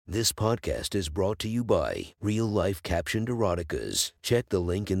This podcast is brought to you by Real Life Captioned Eroticas. Check the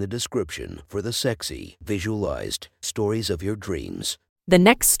link in the description for the sexy, visualized stories of your dreams. The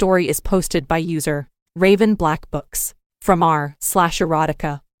next story is posted by user Raven Black Books from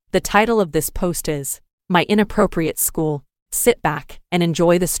r/erotica. The title of this post is My Inappropriate School. Sit back and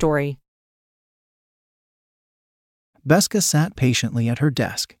enjoy the story. Beska sat patiently at her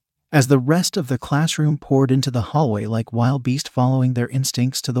desk as the rest of the classroom poured into the hallway like wild beasts following their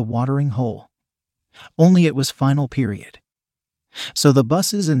instincts to the watering hole. Only it was final period, so the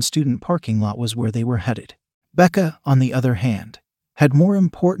buses and student parking lot was where they were headed. Becca, on the other hand, had more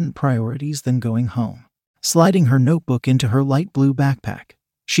important priorities than going home. Sliding her notebook into her light blue backpack,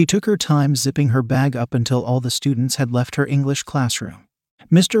 she took her time zipping her bag up until all the students had left her English classroom.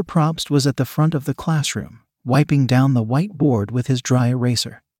 Mr. Probst was at the front of the classroom, wiping down the white board with his dry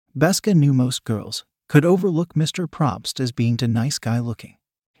eraser. Beska knew most girls could overlook Mr. Probst as being too nice guy looking.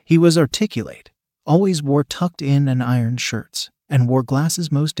 He was articulate, always wore tucked-in and ironed shirts, and wore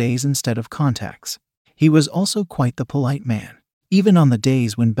glasses most days instead of contacts. He was also quite the polite man, even on the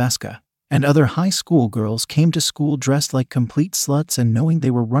days when Beska and other high school girls came to school dressed like complete sluts and knowing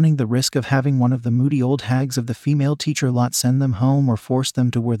they were running the risk of having one of the moody old hags of the female teacher lot send them home or force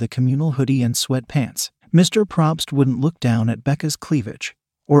them to wear the communal hoodie and sweatpants. Mr. Probst wouldn't look down at Becca's cleavage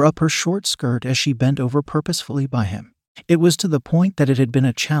or up her short skirt as she bent over purposefully by him. It was to the point that it had been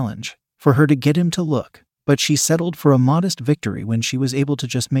a challenge for her to get him to look, but she settled for a modest victory when she was able to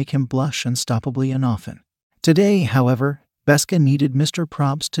just make him blush unstoppably and often. Today, however, Beska needed Mr.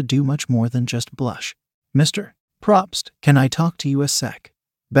 Probst to do much more than just blush. "Mr. Probst, can I talk to you a sec?"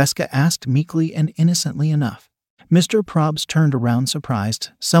 Beska asked meekly and innocently enough. Mr. Probst turned around surprised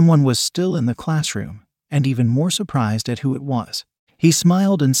someone was still in the classroom, and even more surprised at who it was. He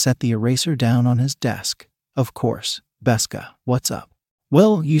smiled and set the eraser down on his desk. "Of course, Beska, what's up?"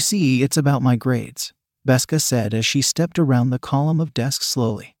 "Well, you see, it's about my grades," Beska said as she stepped around the column of desks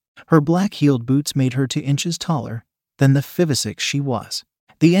slowly. Her black-heeled boots made her 2 inches taller than the physic she was.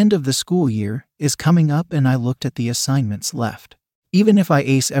 "The end of the school year is coming up and I looked at the assignments left. Even if I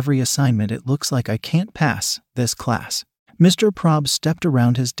ace every assignment, it looks like I can't pass this class." Mr. Probst stepped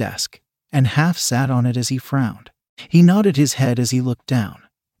around his desk and half sat on it as he frowned. He nodded his head as he looked down,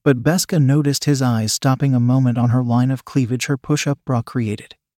 but Beska noticed his eyes stopping a moment on her line of cleavage her push-up bra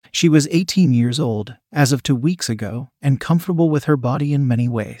created. She was 18 years old, as of 2 weeks ago, and comfortable with her body in many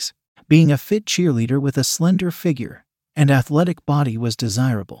ways. Being a fit cheerleader with a slender figure and athletic body was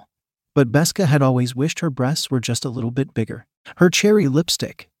desirable, but Beska had always wished her breasts were just a little bit bigger. Her cherry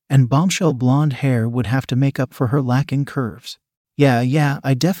lipstick and bombshell blonde hair would have to make up for her lacking curves. Yeah,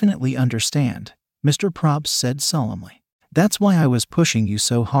 I definitely understand," Mr. Probst said solemnly. "That's why I was pushing you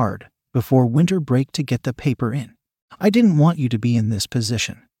so hard before winter break to get the paper in. I didn't want you to be in this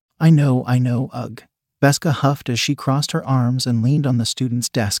position." I know, ugh. Beska huffed as she crossed her arms and leaned on the student's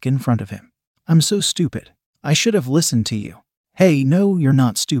desk in front of him. "I'm so stupid. I should have listened to you." "Hey, no, you're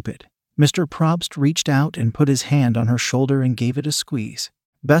not stupid." Mr. Probst reached out and put his hand on her shoulder and gave it a squeeze.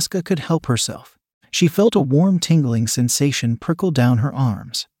 Beska could help herself. She felt a warm tingling sensation prickle down her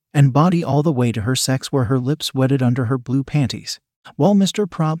arms and body all the way to her sex where her lips wetted under her blue panties. While Mr.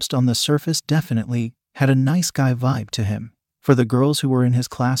 Probst on the surface definitely had a nice guy vibe to him, for the girls who were in his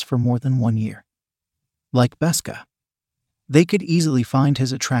class for more than 1 year, like Beska, they could easily find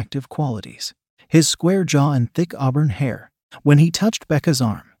his attractive qualities. His square jaw and thick auburn hair. When he touched Becca's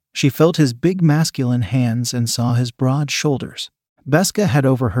arm, she felt his big masculine hands and saw his broad shoulders. Beska had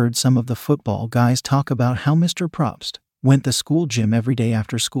overheard some of the football guys talk about how Mr. Probst went the school gym every day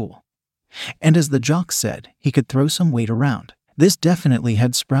after school. And as the jocks said, he could throw some weight around. This definitely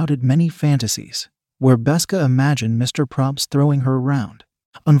had sprouted many fantasies, where Beska imagined Mr. Probst throwing her around.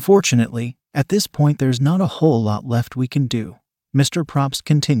 "Unfortunately, at this point there's not a whole lot left we can do," Mr. Probst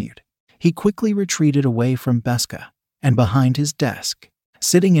continued. He quickly retreated away from Beska and behind his desk.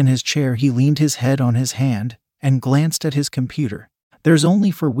 Sitting in his chair, he leaned his head on his hand and glanced at his computer. "There's only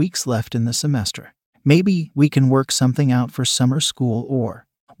 4 weeks left in the semester. Maybe we can work something out for summer school, or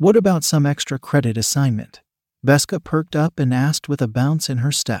what about some extra credit assignment?" Beska perked up and asked with a bounce in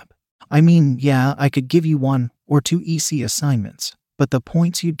her step. "I mean, yeah, I could give you 1 or 2 EC assignments, but the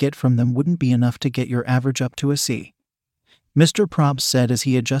points you'd get from them wouldn't be enough to get your average up to a C," Mr. Probst said as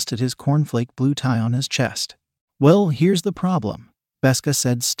he adjusted his cornflake blue tie on his chest. "Well, here's the problem," Beska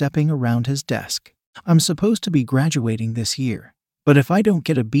said, stepping around his desk. "I'm supposed to be graduating this year, but if I don't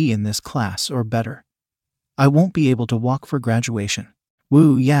get a B in this class or better, I won't be able to walk for graduation."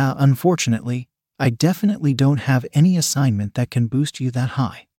 "Woo, yeah, unfortunately, I definitely don't have any assignment that can boost you that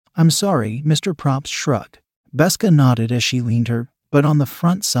high." "I'm sorry," Mr. Probst shrugged. Beska nodded as she leaned her but on the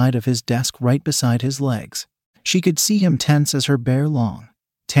front side of his desk right beside his legs. She could see him tense as her bare long,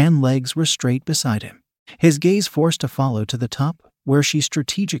 tan legs were straight beside him. His gaze forced to follow to the top, where she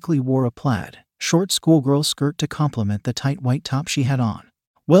strategically wore a plaid, short schoolgirl skirt to complement the tight white top she had on.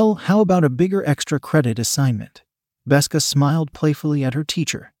 Well, how about a bigger extra credit assignment? Beska smiled playfully at her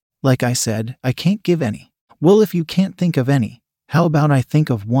teacher. Like I said, I can't give any. Well, if you can't think of any, how about I think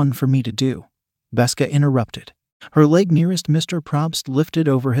of one for me to do? Beska interrupted. Her leg nearest Mr. Probst lifted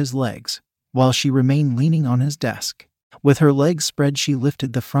over his legs, while she remained leaning on his desk. With her legs spread, she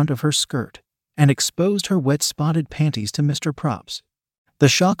lifted the front of her skirt and exposed her wet spotted panties to Mr. Probst. The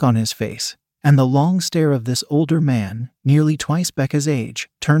shock on his face and the long stare of this older man, nearly twice Becca's age,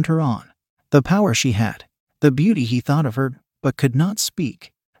 turned her on. The power she had, the beauty he thought of her but could not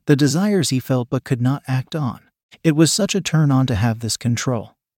speak, the desires he felt but could not act on. It was such a turn on to have this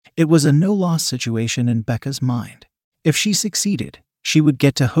control. It was a no-loss situation in Becca's mind. If she succeeded, she would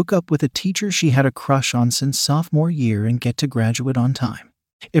get to hook up with a teacher she had a crush on since sophomore year and get to graduate on time.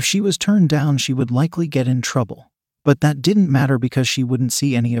 If she was turned down, she would likely get in trouble. But that didn't matter because she wouldn't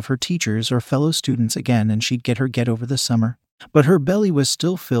see any of her teachers or fellow students again and she'd get over the summer. But her belly was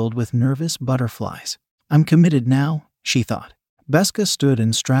still filled with nervous butterflies. I'm committed now, she thought. Beska stood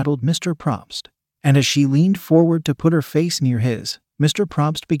and straddled Mr. Probst, and as she leaned forward to put her face near his, Mr.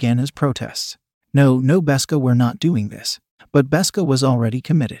 Probst began his protests. No, Beska, we're not doing this. But Beska was already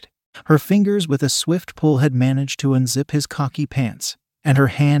committed. Her fingers with a swift pull had managed to unzip his khaki pants, and her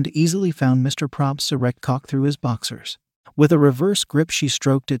hand easily found Mr. Probst's erect cock through his boxers. With a reverse grip she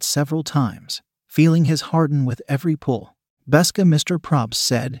stroked it several times, feeling his harden with every pull. Beska, Mr. Probst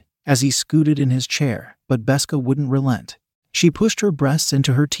said, as he scooted in his chair, but Beska wouldn't relent. She pushed her breasts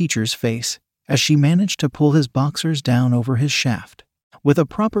into her teacher's face, as she managed to pull his boxers down over his shaft. With a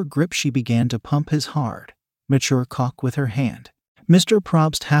proper grip she began to pump his hard, mature cock with her hand. Mr.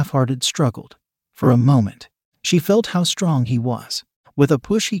 Probst half-hearted struggled. For a moment, she felt how strong he was. With a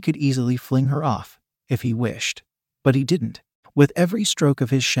push he could easily fling her off, if he wished. But he didn't. With every stroke of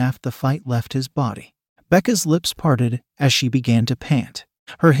his shaft the fight left his body. Becca's lips parted as she began to pant.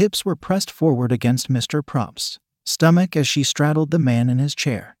 Her hips were pressed forward against Mr. Probst's stomach as she straddled the man in his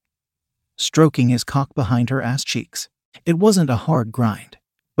chair, stroking his cock behind her ass cheeks. It wasn't a hard grind,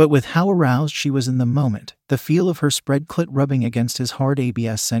 but with how aroused she was in the moment, the feel of her spread clit rubbing against his hard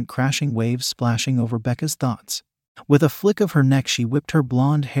abs sent crashing waves splashing over Becca's thoughts. With a flick of her neck she whipped her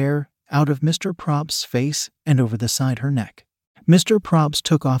blonde hair out of Mr. Probst's face and over the side her neck. Mr. Probst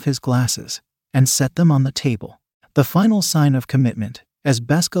took off his glasses and set them on the table, the final sign of commitment, as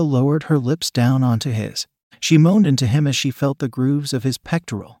Beska lowered her lips down onto his. She moaned into him as she felt the grooves of his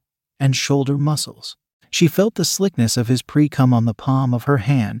pectoral and shoulder muscles. She felt the slickness of his pre-cum on the palm of her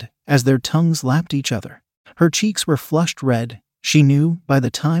hand as their tongues lapped each other. Her cheeks were flushed red, she knew, by the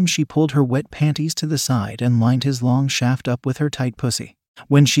time she pulled her wet panties to the side and lined his long shaft up with her tight pussy.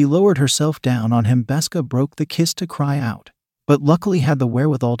 When she lowered herself down on him, Beska broke the kiss to cry out, but luckily had the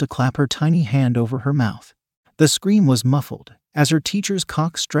wherewithal to clap her tiny hand over her mouth. The scream was muffled as her teacher's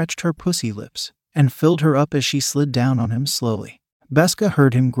cock stretched her pussy lips and filled her up as she slid down on him slowly. Beska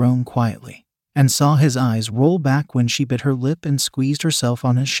heard him groan quietly and saw his eyes roll back when she bit her lip and squeezed herself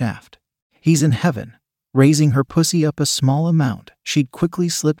on his shaft. He's in heaven. Raising her pussy up a small amount, she'd quickly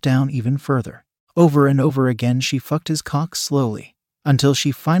slip down even further. Over and over again she fucked his cock slowly, until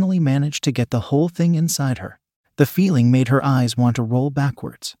she finally managed to get the whole thing inside her. The feeling made her eyes want to roll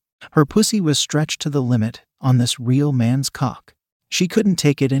backwards. Her pussy was stretched to the limit on this real man's cock. She couldn't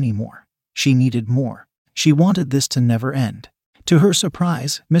take it anymore. She needed more. She wanted this to never end. To her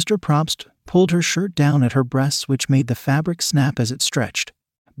surprise, Mr. Probst pulled her shirt down at her breasts, which made the fabric snap as it stretched.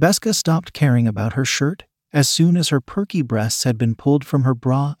 Beska stopped caring about her shirt as soon as her perky breasts had been pulled from her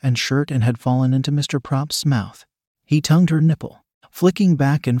bra and shirt and had fallen into Mr. Probst's mouth. He tongued her nipple, flicking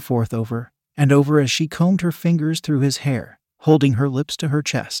back and forth over and over as she combed her fingers through his hair, holding her lips to her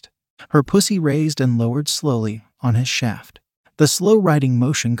chest. Her pussy raised and lowered slowly on his shaft. The slow riding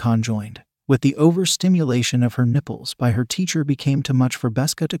motion conjoined with the overstimulation of her nipples by her teacher became too much for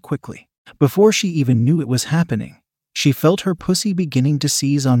Beska to quickly. Before she even knew it was happening, she felt her pussy beginning to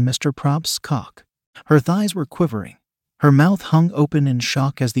seize on Mr. Probst's cock. Her thighs were quivering. Her mouth hung open in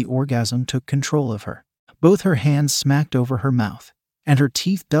shock as the orgasm took control of her. Both her hands smacked over her mouth, and her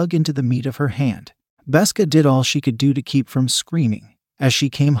teeth dug into the meat of her hand. Beska did all she could do to keep from screaming as she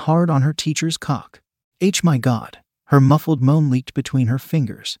came hard on her teacher's cock. My God! Her muffled moan leaked between her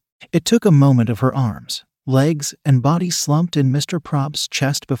fingers. It took a moment of her arms, legs, and body slumped in Mr. Probst's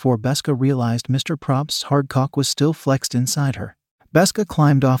chest before Beska realized Mr. Probst's hard cock was still flexed inside her. Beska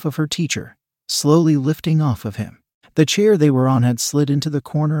climbed off of her teacher, slowly lifting off of him. The chair they were on had slid into the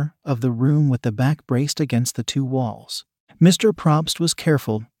corner of the room with the back braced against the two walls. Mr. Probst was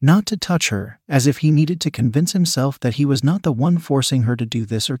careful not to touch her, as if he needed to convince himself that he was not the one forcing her to do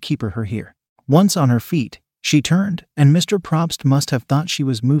this or keep her here. Once on her feet, she turned, and Mr. Probst must have thought she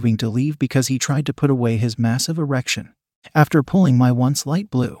was moving to leave because he tried to put away his massive erection. After pulling my once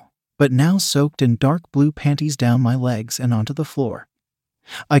light blue, but now soaked in dark blue panties down my legs and onto the floor,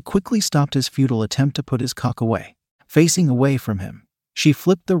 I quickly stopped his futile attempt to put his cock away. Facing away from him, she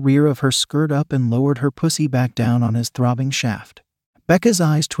flipped the rear of her skirt up and lowered her pussy back down on his throbbing shaft. Becca's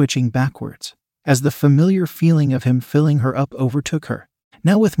eyes twitching backwards, as the familiar feeling of him filling her up overtook her.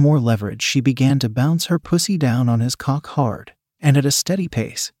 Now with more leverage she began to bounce her pussy down on his cock hard, and at a steady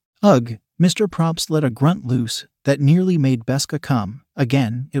pace. Ugh! Mr. Probst let a grunt loose that nearly made Beska come.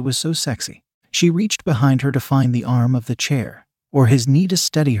 Again, it was so sexy. She reached behind her to find the arm of the chair, or his knee to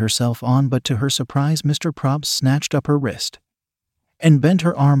steady herself on, but to her surprise Mr. Probst snatched up her wrist and bent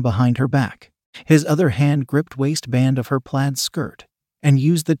her arm behind her back. His other hand gripped waistband of her plaid skirt and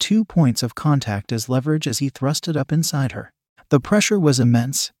used the 2 points of contact as leverage as he thrust it up inside her. The pressure was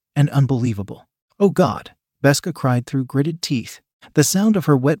immense and unbelievable. "Oh God," Beska cried through gritted teeth. The sound of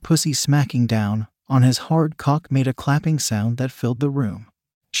her wet pussy smacking down on his hard cock made a clapping sound that filled the room.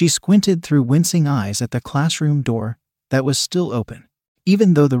 She squinted through wincing eyes at the classroom door that was still open.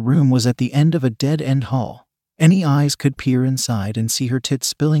 Even though the room was at the end of a dead-end hall, any eyes could peer inside and see her tits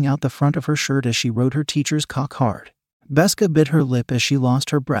spilling out the front of her shirt as she rode her teacher's cock hard. Beska bit her lip as she lost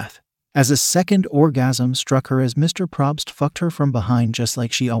her breath, as a second orgasm struck her as Mr. Probst fucked her from behind just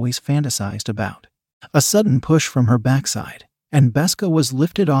like she always fantasized about. A sudden push from her backside, and Beska was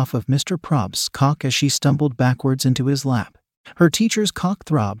lifted off of Mr. Probst's cock as she stumbled backwards into his lap. Her teacher's cock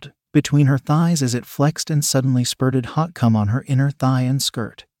throbbed between her thighs as it flexed and suddenly spurted hot cum on her inner thigh and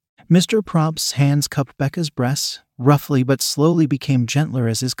skirt. Mr. Probst's hands cupped Becca's breasts, roughly but slowly became gentler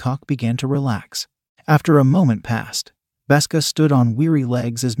as his cock began to relax. After a moment passed, Beska stood on weary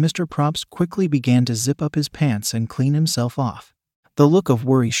legs as Mr. Probst quickly began to zip up his pants and clean himself off, the look of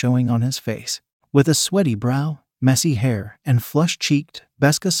worry showing on his face. With a sweaty brow, messy hair, and flushed-cheeked,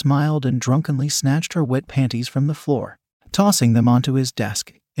 Beska smiled and drunkenly snatched her wet panties from the floor. Tossing them onto his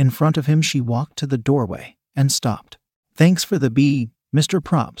desk, in front of him she walked to the doorway and stopped. "Thanks for the bee, Mr.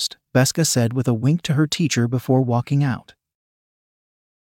 Probst," Beska said with a wink to her teacher before walking out.